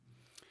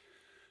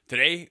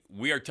Today,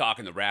 we are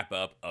talking the wrap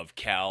up of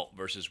Cal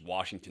versus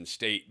Washington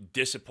State.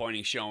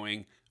 Disappointing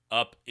showing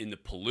up in the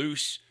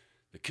Palouse.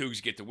 The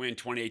Cougs get the win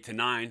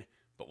 28-9,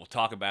 but we'll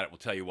talk about it. We'll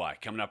tell you why.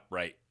 Coming up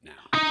right now.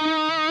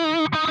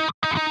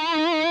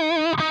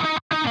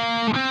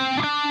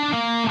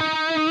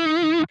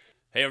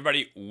 Hey,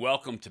 everybody.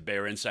 Welcome to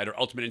Bear Insider,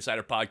 Ultimate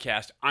Insider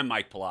Podcast. I'm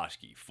Mike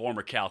Pulaski,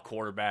 former Cal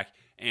quarterback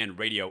and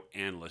radio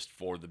analyst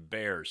for the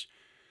Bears.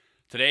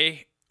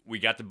 Today, we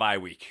got the bye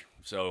week.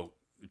 So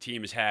the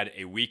team has had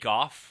a week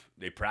off.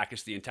 They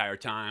practiced the entire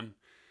time.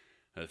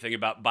 The thing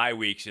about bye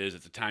weeks is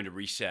it's a time to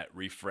reset,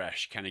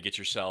 refresh, kind of get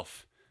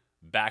yourself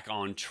back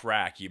on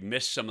track. You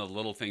missed some of the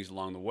little things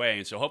along the way,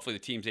 and so hopefully the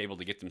team's able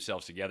to get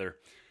themselves together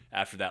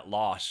after that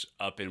loss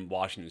up in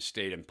Washington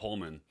State and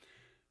Pullman,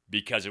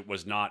 because it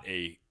was not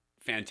a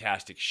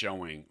fantastic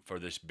showing for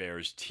this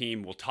Bears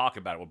team. We'll talk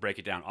about it. We'll break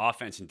it down.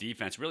 Offense and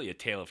defense, really a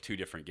tale of two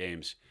different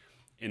games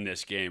in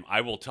this game.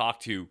 I will talk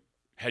to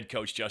head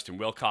coach Justin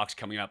Wilcox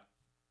coming up.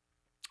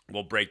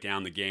 We'll break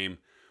down the game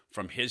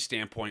from his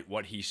standpoint,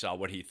 what he saw,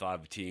 what he thought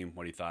of the team,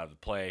 what he thought of the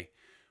play,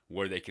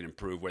 where they can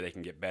improve, where they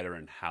can get better,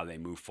 and how they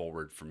move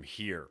forward from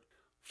here.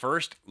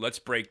 First, let's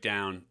break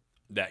down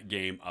that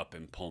game up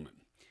in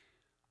Pullman.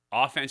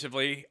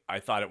 Offensively, I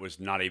thought it was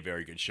not a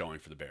very good showing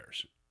for the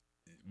Bears.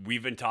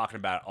 We've been talking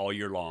about it all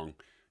year long.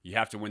 You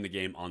have to win the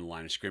game on the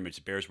line of scrimmage.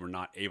 The Bears were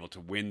not able to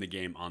win the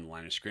game on the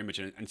line of scrimmage.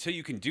 And until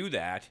you can do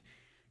that,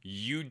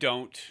 you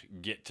don't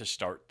get to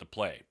start the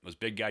play. Those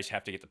big guys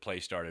have to get the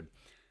play started.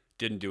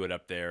 Didn't do it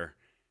up there.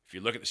 If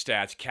you look at the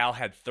stats, Cal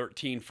had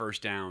 13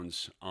 first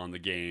downs on the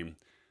game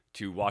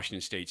to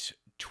Washington State's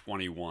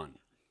 21.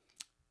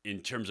 In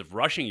terms of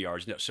rushing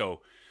yards,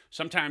 so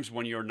sometimes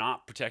when you're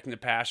not protecting the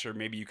passer,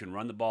 maybe you can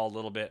run the ball a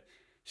little bit.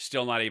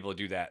 Still not able to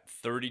do that.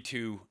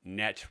 32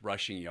 net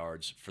rushing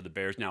yards for the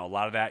Bears. Now, a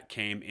lot of that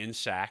came in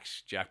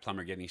sacks, Jack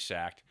Plummer getting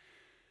sacked,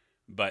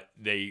 but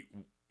they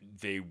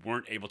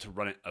weren't able to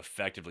run it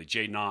effectively.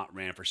 Jay Knott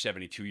ran for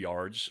 72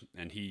 yards,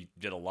 and he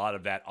did a lot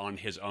of that on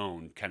his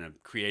own, kind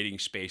of creating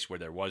space where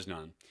there was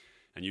none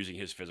and using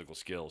his physical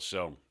skills.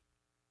 So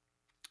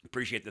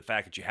appreciate the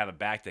fact that you have a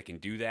back that can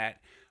do that,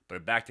 but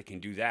a back that can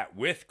do that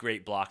with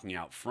great blocking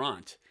out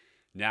front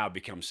now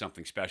becomes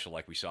something special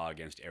like we saw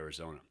against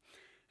Arizona.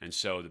 And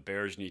so the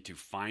Bears need to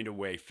find a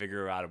way,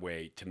 figure out a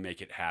way to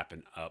make it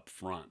happen up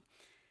front.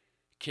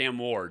 Cam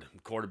Ward,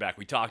 quarterback,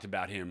 we talked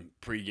about him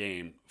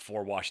pregame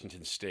for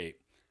Washington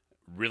State.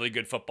 Really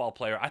good football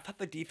player. I thought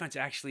the defense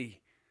actually,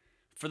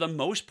 for the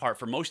most part,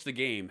 for most of the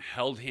game,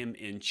 held him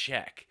in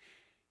check.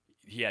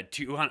 He had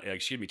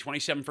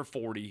 27 for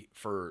 40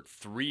 for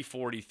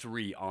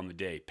 343 on the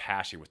day,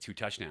 passing with 2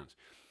 touchdowns.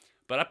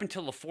 But up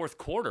until the fourth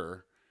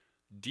quarter,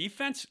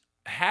 defense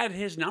had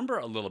his number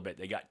a little bit.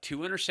 They got 2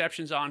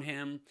 interceptions on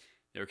him.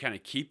 They were kind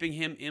of keeping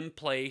him in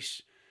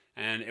place.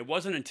 And it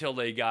wasn't until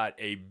they got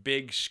a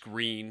big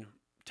screen,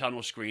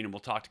 tunnel screen, and we'll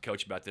talk to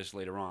Coach about this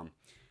later on,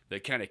 they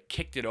kind of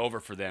kicked it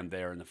over for them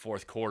there in the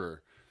fourth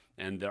quarter,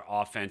 and their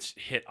offense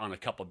hit on a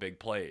couple big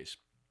plays.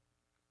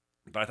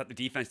 But I thought the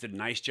defense did a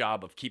nice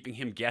job of keeping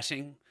him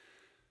guessing,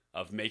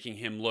 of making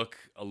him look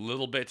a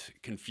little bit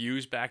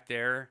confused back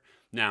there.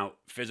 Now,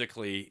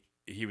 physically,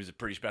 he was a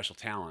pretty special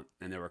talent,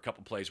 and there were a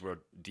couple plays where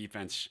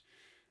defense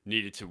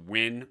needed to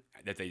win,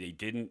 that they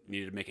didn't,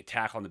 needed to make a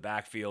tackle on the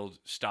backfield,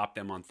 stop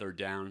them on third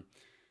down,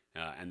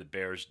 and the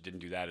Bears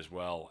didn't do that as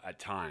well at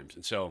times.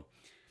 And so,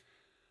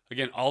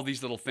 again, all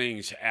these little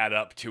things add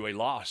up to a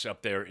loss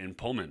up there in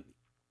Pullman.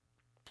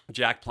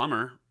 Jack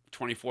Plummer,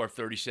 24 of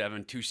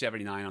 37,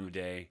 279 on the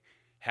day,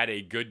 had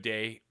a good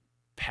day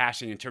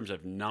passing in terms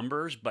of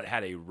numbers, but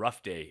had a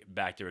rough day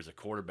back there as a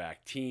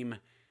quarterback. Team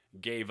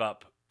gave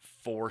up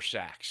 4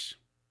 sacks.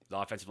 The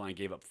offensive line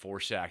gave up 4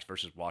 sacks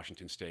versus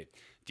Washington State.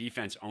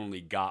 Defense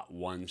only got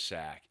 1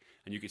 sack.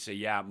 And you could say,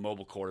 yeah,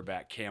 mobile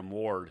quarterback Cam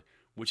Ward,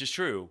 which is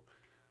true,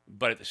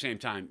 but at the same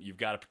time, you've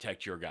got to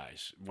protect your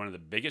guys. One of the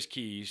biggest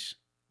keys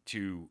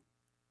to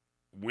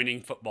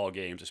winning football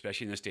games,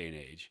 especially in this day and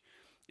age,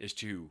 is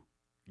to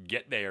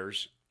get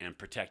theirs and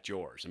protect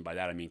yours. And by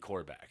that, I mean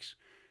quarterbacks.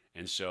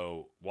 And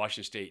so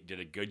Washington State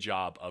did a good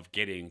job of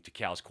getting to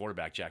Cal's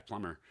quarterback, Jack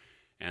Plummer,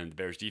 and the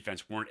Bears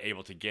defense weren't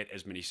able to get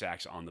as many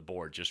sacks on the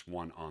board, just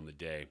 1 on the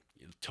day.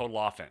 Total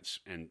offense,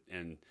 and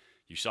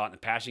you saw it in the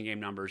passing game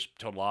numbers,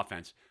 total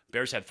offense.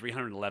 Bears had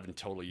 311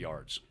 total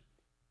yards.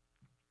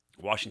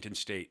 Washington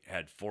State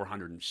had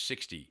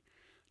 460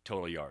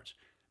 total yards.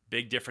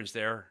 Big difference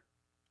there,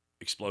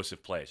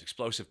 explosive plays,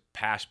 explosive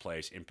pass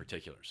plays in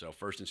particular. So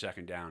first and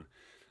second down,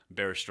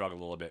 Bears struggle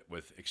a little bit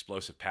with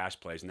explosive pass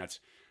plays, and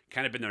that's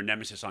kind of been their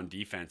nemesis on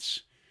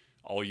defense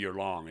all year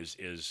long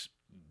is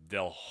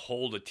they'll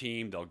hold a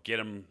team, they'll get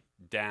them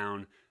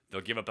down,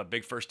 they'll give up a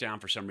big first down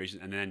for some reason,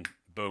 and then,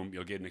 boom,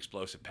 you'll get an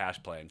explosive pass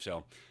play. And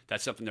so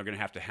that's something they're going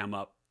to have to hem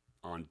up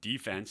on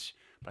defense.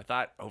 But I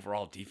thought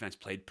overall defense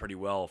played pretty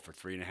well for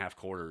 3.5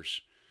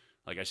 quarters.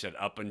 Like I said,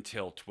 up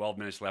until 12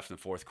 minutes left in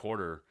the fourth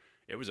quarter,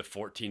 it was a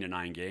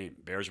 14-9 game.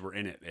 Bears were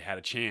in it. They had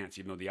a chance,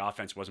 even though the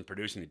offense wasn't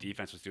producing. The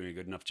defense was doing a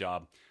good enough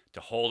job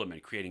to hold them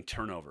and creating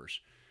turnovers.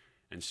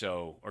 And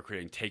so, or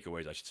creating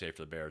takeaways, I should say,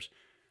 for the Bears.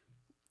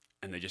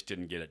 and they just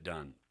didn't get it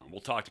done.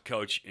 We'll talk to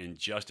Coach in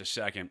just a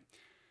second,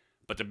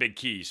 but the big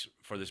keys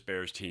for this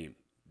Bears team.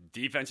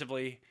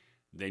 Defensively,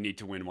 they need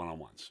to win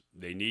one-on-ones.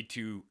 They need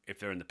to, if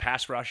they're in the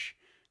pass rush,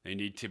 they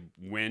need to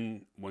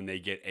win when they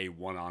get a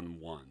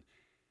one-on-one.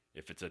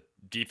 If it's a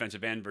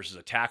defensive end versus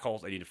a tackle,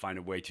 they need to find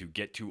a way to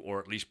get to or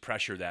at least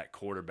pressure that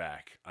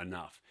quarterback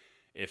enough.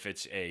 If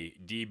it's a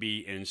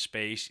DB in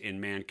space,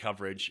 in man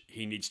coverage,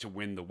 he needs to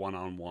win the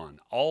one-on-one.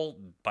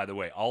 By the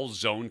way, all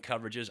zone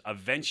coverages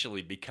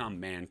eventually become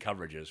man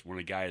coverages when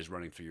a guy is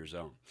running through your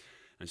zone.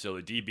 And so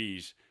the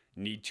DBs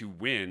need to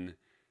win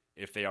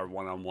if they are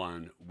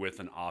one-on-one with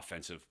an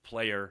offensive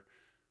player.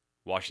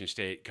 Washington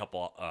State,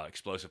 couple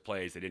explosive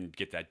plays. They didn't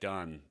get that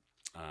done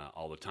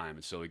all the time.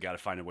 And so we got to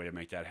find a way to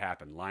make that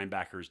happen.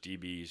 Linebackers,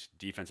 DBs,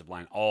 defensive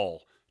line,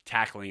 all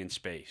tackling in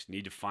space.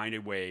 Need to find a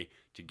way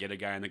to get a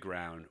guy on the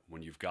ground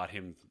when you've got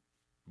him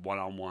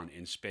one-on-one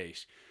in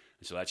space.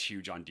 And so that's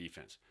huge on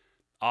defense.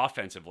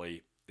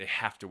 Offensively, they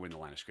have to win the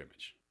line of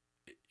scrimmage.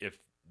 If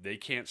they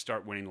can't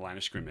start winning the line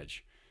of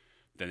scrimmage,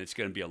 then it's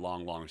going to be a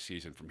long, long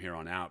season from here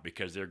on out,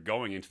 because they're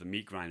going into the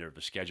meat grinder of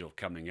the schedule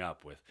coming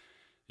up with,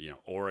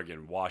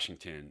 Oregon,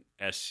 Washington,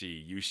 SC,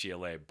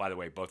 UCLA. By the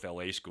way, both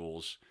LA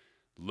schools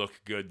look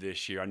good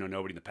this year. I know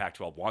nobody in the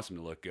Pac-12 wants them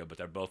to look good, but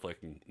they're both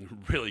looking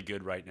really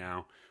good right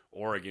now.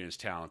 Oregon is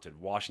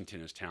talented. Washington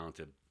is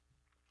talented.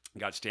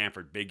 Got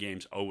Stanford. Big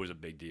games, always a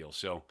big deal.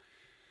 So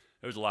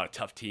there's a lot of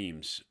tough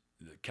teams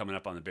coming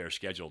up on the Bears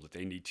schedule that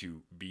they need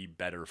to be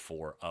better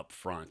for up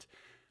front.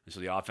 And so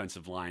the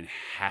offensive line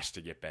has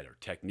to get better.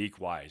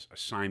 Technique-wise,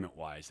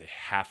 assignment-wise, they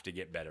have to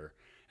get better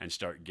and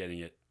start getting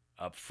it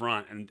up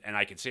front. And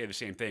I could say the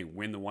same thing,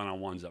 win the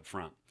one-on-ones up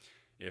front.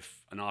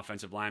 If an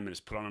offensive lineman is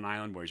put on an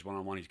island where he's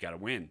one-on-one, he's got to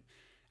win.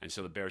 And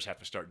so the Bears have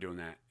to start doing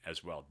that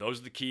as well. Those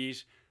are the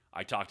keys.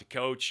 I talked to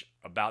Coach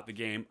about the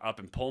game up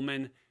in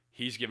Pullman.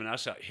 He's given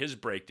us his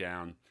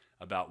breakdown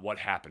about what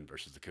happened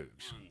versus the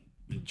Cougs.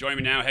 Joining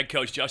me now, head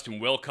coach Justin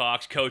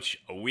Wilcox. Coach,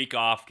 a week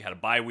off, had a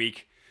bye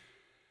week.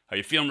 Are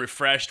you feeling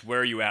refreshed?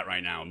 Where are you at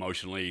right now,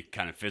 emotionally,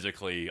 kind of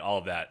physically, all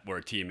of that, where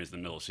a team is in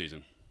the middle of the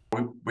season?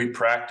 We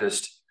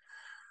practiced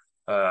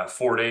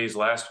 4 days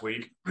last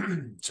week,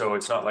 so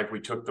it's not like we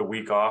took the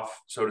week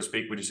off, so to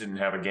speak. We just didn't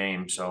have a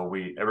game, so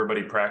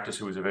everybody practiced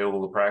who was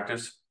available to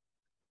practice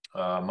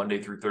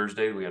Monday through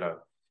Thursday. We had a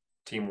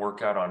team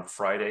workout on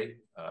Friday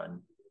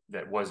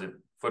that wasn't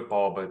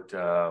football,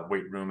 but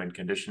weight room and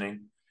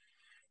conditioning,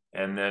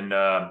 and then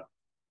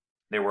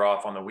they were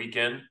off on the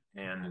weekend,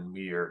 and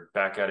we are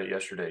back at it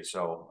yesterday.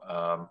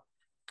 So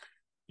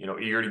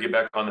eager to get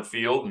back on the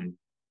field and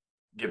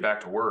get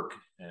back to work.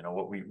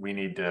 What we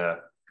need to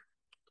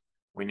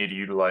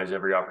utilize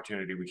every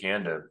opportunity we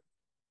can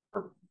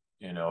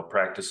to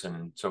practice,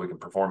 and so we can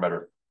perform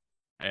better.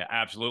 Yeah,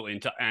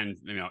 absolutely. And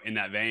in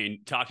that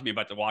vein, talk to me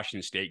about the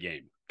Washington State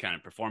game, kind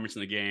of performance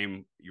in the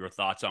game, your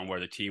thoughts on where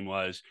the team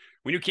was.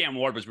 We knew Cam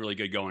Ward was really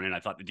good going in. I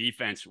thought the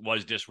defense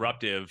was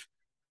disruptive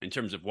in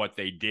terms of what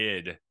they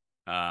did.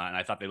 And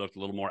I thought they looked a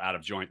little more out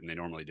of joint than they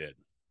normally did.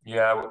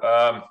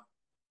 Yeah.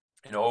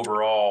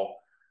 Overall,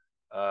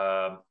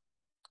 not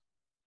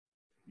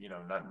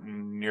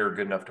near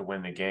good enough to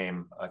win the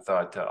game. I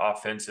thought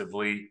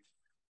offensively,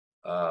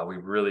 we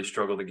really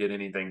struggled to get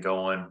anything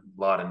going. A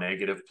lot of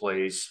negative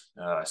plays,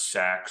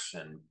 sacks,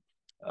 and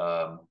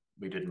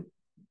we didn't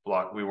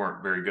block. We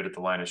weren't very good at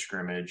the line of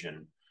scrimmage,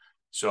 and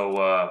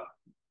so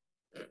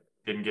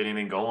didn't get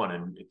anything going.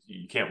 And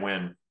you can't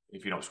win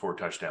if you don't score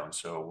touchdowns.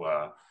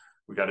 So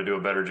we got to do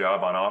a better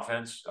job on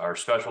offense. Our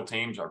special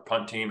teams, our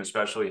punt team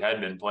especially,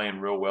 had been playing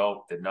real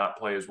well, did not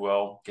play as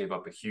well, gave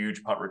up a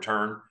huge punt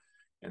return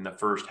in the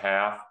first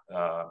half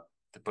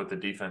to put the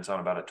defense on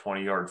about a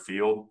 20-yard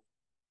field.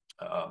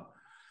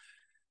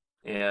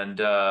 And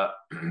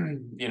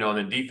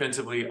then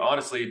defensively,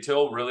 honestly,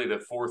 until really the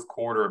fourth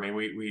quarter, I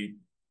mean,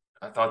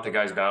 I thought the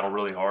guys battled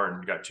really hard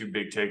and got two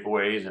big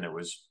takeaways, and it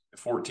was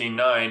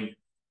 14-9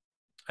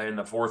 in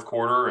the fourth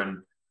quarter, and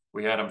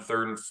we had them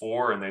 3rd and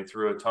 4, and they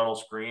threw a tunnel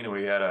screen, and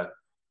we had a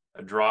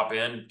drop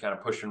in, kind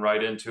of pushing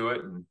right into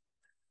it, and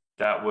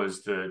that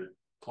was the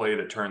play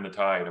that turned the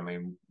tide. I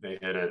mean, they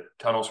hit a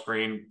tunnel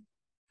screen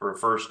for a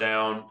first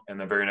down, and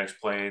the very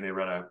next play, they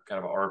run a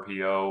kind of a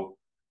RPO,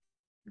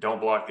 don't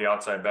block the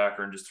outside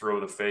backer and just throw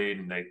the fade,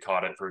 and they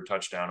caught it for a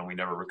touchdown, and we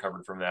never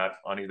recovered from that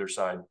on either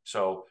side.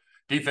 So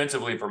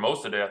defensively, for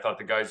most of the day, I thought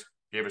the guys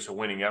gave us a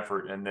winning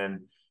effort, and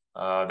then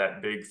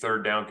that big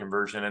 3rd down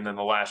conversion, and then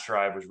the last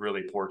drive was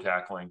really poor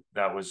tackling.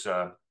 That was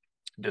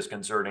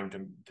disconcerting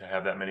to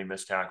have that many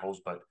missed tackles.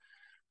 But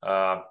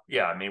I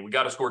mean, we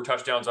got to score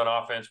touchdowns on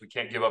offense. We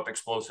can't give up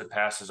explosive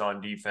passes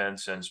on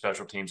defense, and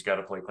special teams got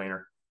to play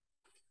cleaner.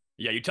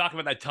 Yeah, you talk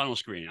about that tunnel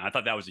screen. I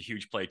thought that was a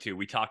huge play too.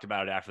 We talked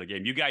about it after the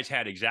game. You guys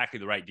had exactly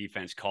the right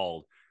defense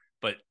called,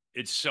 but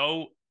it's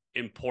so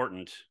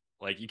important.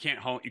 Like you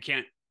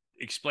can't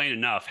explain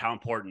enough how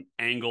important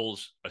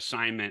angles,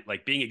 assignment,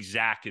 like being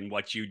exact in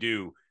what you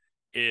do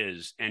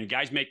is. And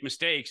guys make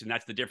mistakes, and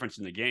that's the difference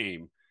in the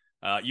game.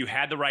 You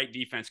had the right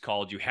defense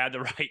called. You had the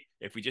right,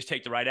 if we just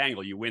take the right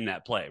angle, you win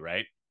that play,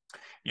 right?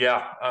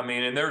 Yeah, I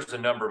mean, and there's a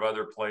number of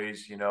other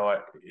plays.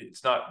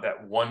 It's not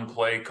that one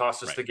play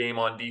cost us Right. the game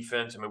on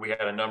defense. I mean, we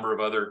had a number of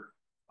other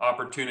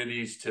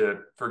opportunities to,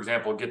 for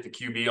example, get the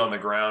QB on the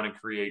ground and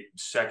create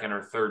second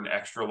or third and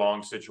extra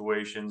long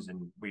situations,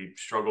 and we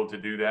struggled to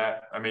do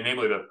that. I mean,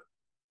 namely the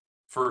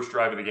first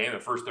drive of the game, the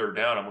first third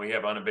down, and we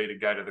have unabated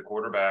guy to the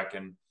quarterback,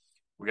 and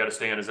we got to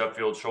stay on his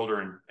upfield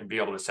shoulder and be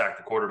able to sack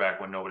the quarterback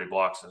when nobody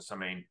blocks us. I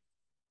mean,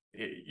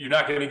 you're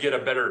not going to get a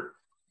better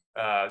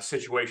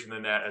situation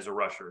than that as a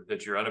rusher,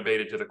 that you're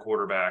unabated to the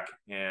quarterback.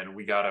 And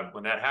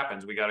when that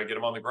happens, we got to get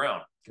them on the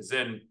ground, because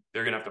then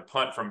they're going to have to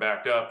punt from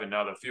backed up. And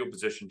now the field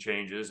position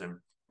changes, and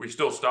we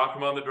still stopped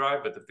them on the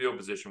drive, but the field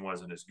position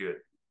wasn't as good.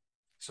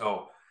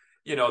 So,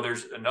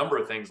 there's a number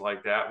of things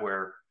like that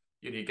where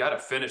you got to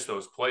finish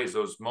those plays,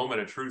 those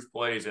moment of truth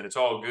plays. And it's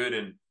all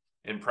good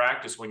in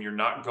practice when you're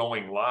not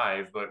going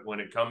live, but when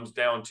it comes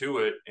down to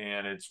it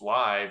and it's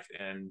live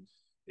and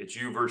it's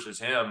you versus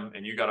him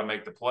and you got to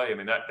make the play. I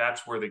mean,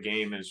 that's where the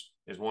game is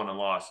won and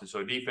lost. And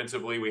so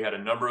defensively, we had a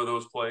number of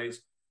those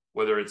plays,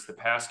 whether it's the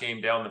pass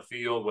game down the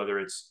field, whether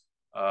it's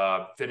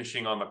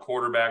finishing on the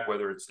quarterback,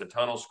 whether it's the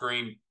tunnel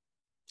screen.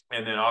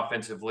 And then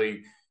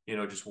offensively,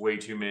 just way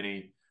too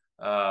many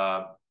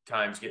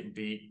times getting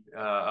beat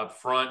up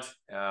front,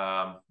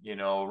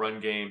 run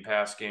game,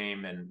 pass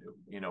game, and,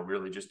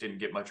 really just didn't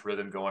get much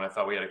rhythm going. I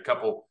thought we had a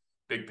couple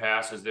big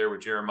passes there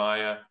with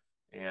Jeremiah,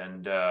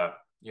 and,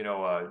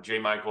 J.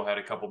 Michael had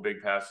a couple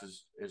big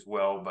passes as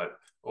well, but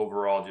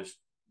overall just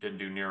didn't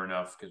do near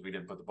enough because we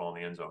didn't put the ball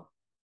in the end zone.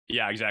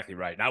 Yeah, exactly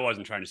right. And I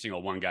wasn't trying to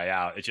single one guy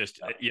out. It's just,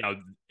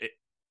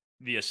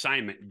 the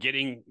assignment,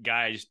 getting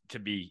guys to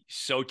be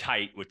so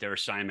tight with their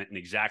assignment and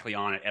exactly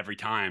on it every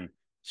time,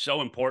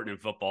 so important in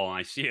football. And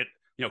I see it,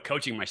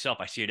 coaching myself,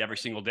 I see it every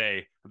single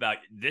day about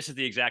this is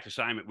the exact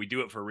assignment. We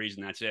do it for a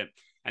reason. That's it.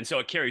 And so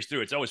it carries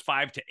through. It's always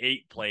 5 to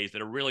 8 plays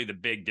that are really the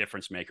big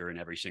difference maker in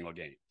every single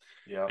game.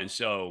 Yeah.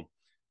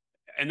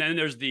 And then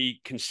there's the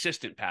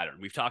consistent pattern.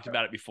 We've talked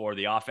about it before,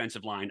 the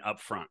offensive line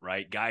up front,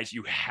 right? Guys,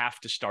 you have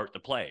to start the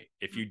play.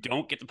 If you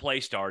don't get the play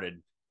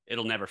started,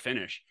 it'll never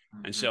finish.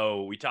 Mm-hmm. And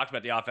so we talked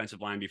about the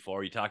offensive line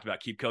before. You talked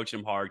about keep coaching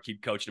them hard,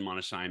 keep coaching them on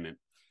assignment.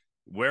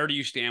 Where do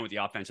you stand with the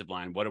offensive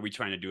line? What are we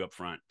trying to do up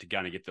front to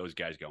kind of get those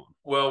guys going?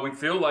 Well, we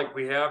feel like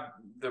we have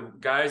the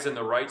guys in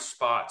the right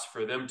spots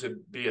for them to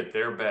be at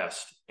their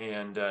best.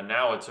 And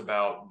now it's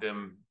about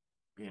them,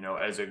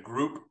 as a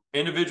group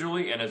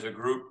individually and as a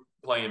group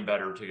playing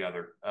better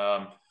together.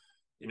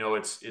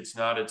 It's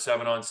not a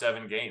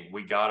 7-on-7 game.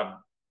 We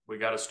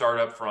gotta start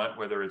up front,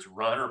 whether it's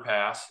run or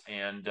pass.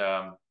 And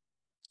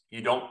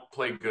you don't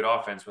play good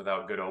offense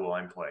without good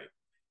O-line play.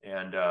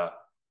 And,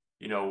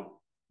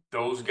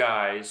 those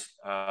guys,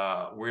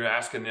 we're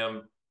asking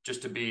them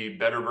just to be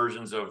better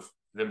versions of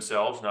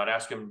themselves, not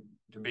asking them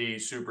to be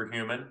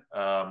superhuman.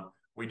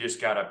 We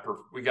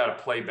gotta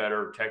play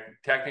better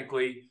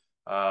technically.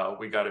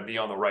 We gotta be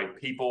on the right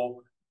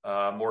people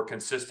more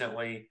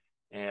consistently.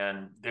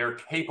 And they're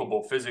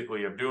capable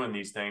physically of doing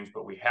these things,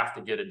 but we have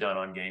to get it done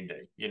on game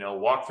day.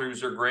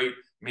 Walkthroughs are great.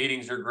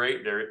 Meetings are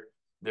great.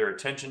 Their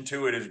attention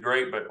to it is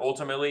great, but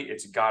ultimately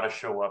it's got to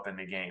show up in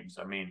the games.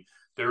 I mean,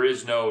 there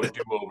is no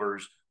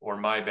do-overs or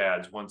my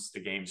bads once the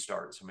game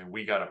starts. I mean,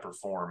 we got to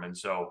perform. And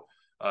so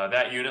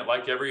that unit,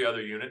 like every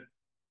other unit,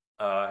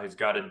 has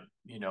got to,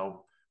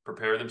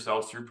 prepare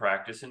themselves through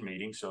practice and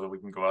meetings so that we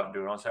can go out and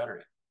do it on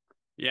Saturday.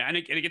 Yeah. And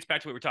it gets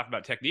back to what we're talking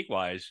about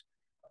technique-wise.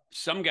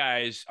 Some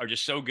guys are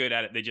just so good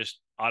at it, they just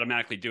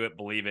automatically do it,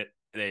 believe it.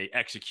 They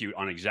execute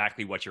on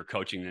exactly what you're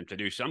coaching them to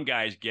do. Some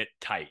guys get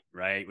tight,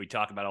 right? We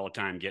talk about all the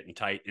time getting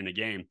tight in a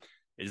game.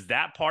 Is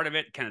that part of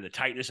it? Kind of the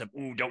tightness of,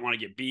 don't want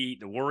to get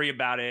beat, the worry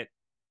about it?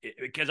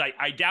 Because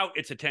I doubt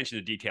it's attention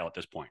to detail at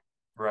this point.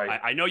 Right.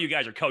 I know you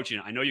guys are coaching.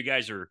 I know you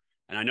guys are,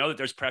 and I know that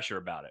there's pressure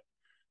about it.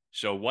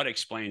 So what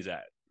explains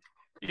that?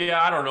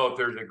 Yeah, I don't know if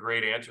there's a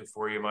great answer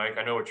for you, Mike.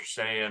 I know what you're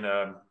saying.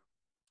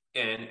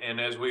 And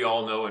as we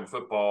all know in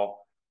football,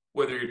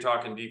 whether you're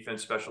talking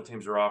defense, special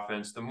teams, or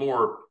offense, the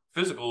more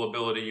physical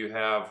ability you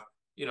have,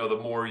 the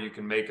more you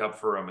can make up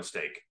for a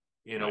mistake.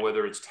 Right.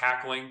 Whether it's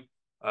tackling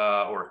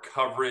or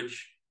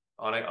coverage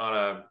on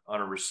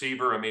a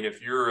receiver. I mean,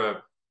 if you're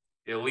a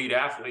elite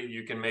athlete,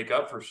 you can make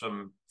up for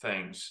some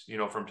things,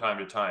 from time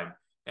to time.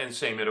 And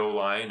same at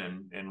O-line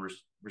and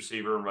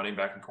receiver and running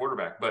back and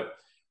quarterback. But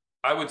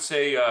I would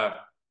say,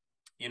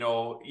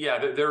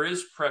 there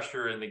is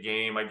pressure in the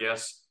game, I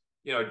guess.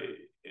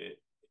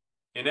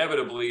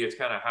 Inevitably, it's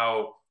kind of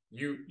how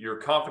your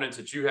confidence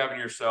that you have in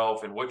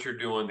yourself and what you're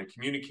doing, the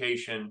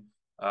communication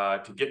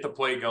to get the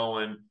play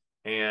going.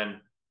 And,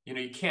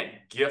 you can't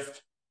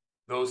gift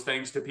those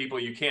things to people.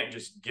 You can't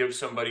just give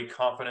somebody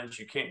confidence.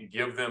 You can't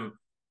give them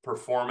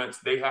performance.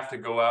 They have to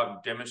go out and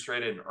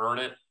demonstrate it and earn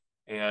it.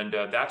 And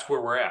that's where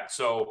we're at.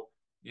 So,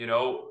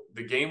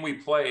 the game we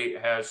play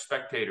has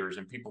spectators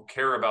and people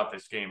care about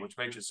this game, which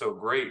makes it so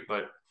great.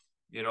 But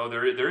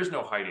there is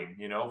no hiding,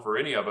 for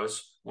any of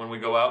us when we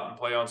go out and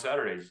play on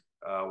Saturdays.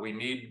 We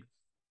need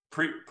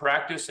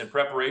practice and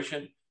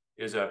preparation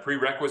is a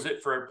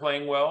prerequisite for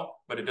playing well,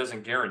 but it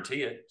doesn't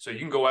guarantee it. So you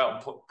can go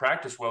out and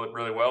practice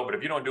really well, but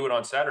if you don't do it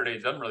on Saturday,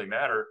 it doesn't really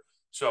matter.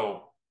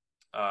 So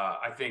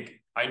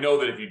I know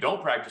that if you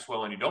don't practice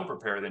well and you don't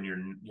prepare, then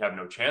you have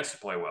no chance to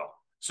play well.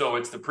 So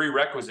it's the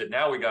prerequisite.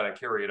 Now we got to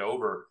carry it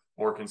over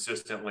more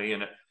consistently.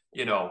 And,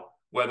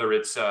 whether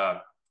it's,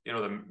 the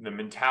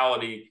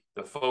mentality,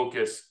 the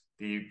focus,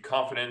 the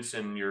confidence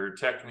in your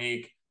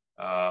technique,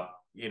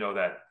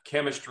 that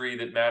chemistry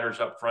that matters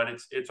up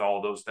front. It's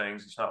all those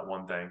things. It's not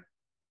one thing.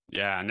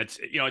 Yeah. And it's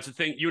a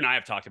thing you and I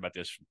have talked about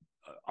this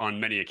on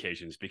many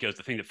occasions, because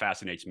the thing that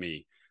fascinates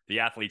me, the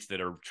athletes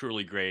that are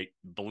truly great,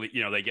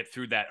 they get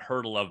through that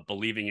hurdle of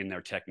believing in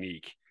their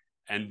technique,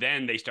 and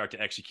then they start to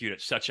execute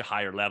at such a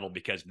higher level,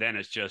 because then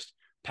it's just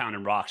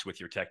pounding rocks with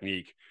your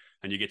technique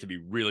and you get to be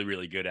really,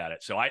 really good at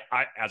it. So I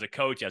as a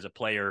coach, as a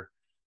player,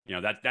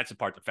 that's the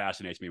part that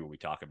fascinates me when we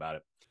talk about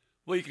it.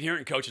 Well, you can hear it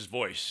in Coach's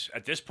voice.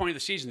 At this point of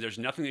the season, there's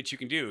nothing that you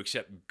can do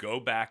except go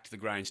back to the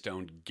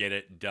grindstone, get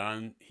it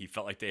done. He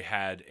felt like they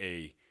had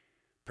a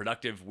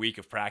productive week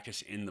of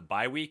practice in the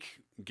bye week,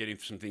 getting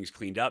some things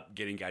cleaned up,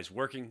 getting guys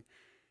working.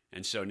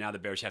 And so now the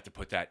Bears have to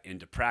put that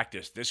into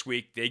practice. This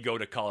week, they go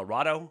to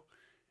Colorado,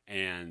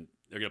 and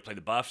they're going to play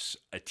the Buffs,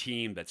 a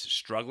team that's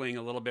struggling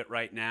a little bit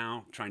right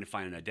now, trying to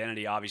find an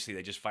identity. Obviously,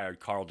 they just fired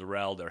Carl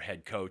Durrell, their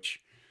head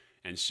coach.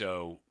 And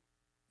so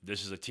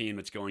this is a team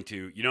that's going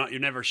to, you're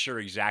never sure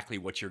exactly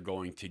what you're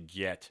going to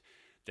get.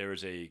 There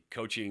is a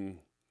coaching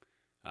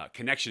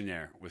connection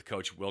there with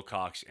Coach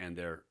Wilcox and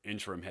their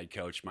interim head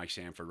coach, Mike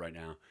Sanford, right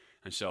now.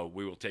 And so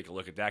we will take a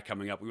look at that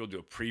coming up. We will do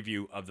a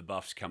preview of the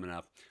Buffs coming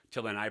up.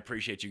 Till then, I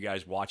appreciate you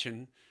guys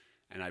watching,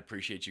 and I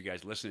appreciate you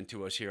guys listening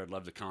to us here. I'd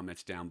love the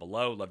comments down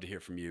below. Love to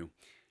hear from you.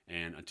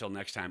 And until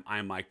next time,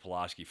 I'm Mike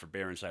Pulaski for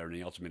Bear Insider and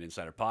the Ultimate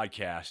Insider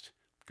Podcast.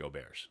 Go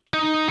Bears.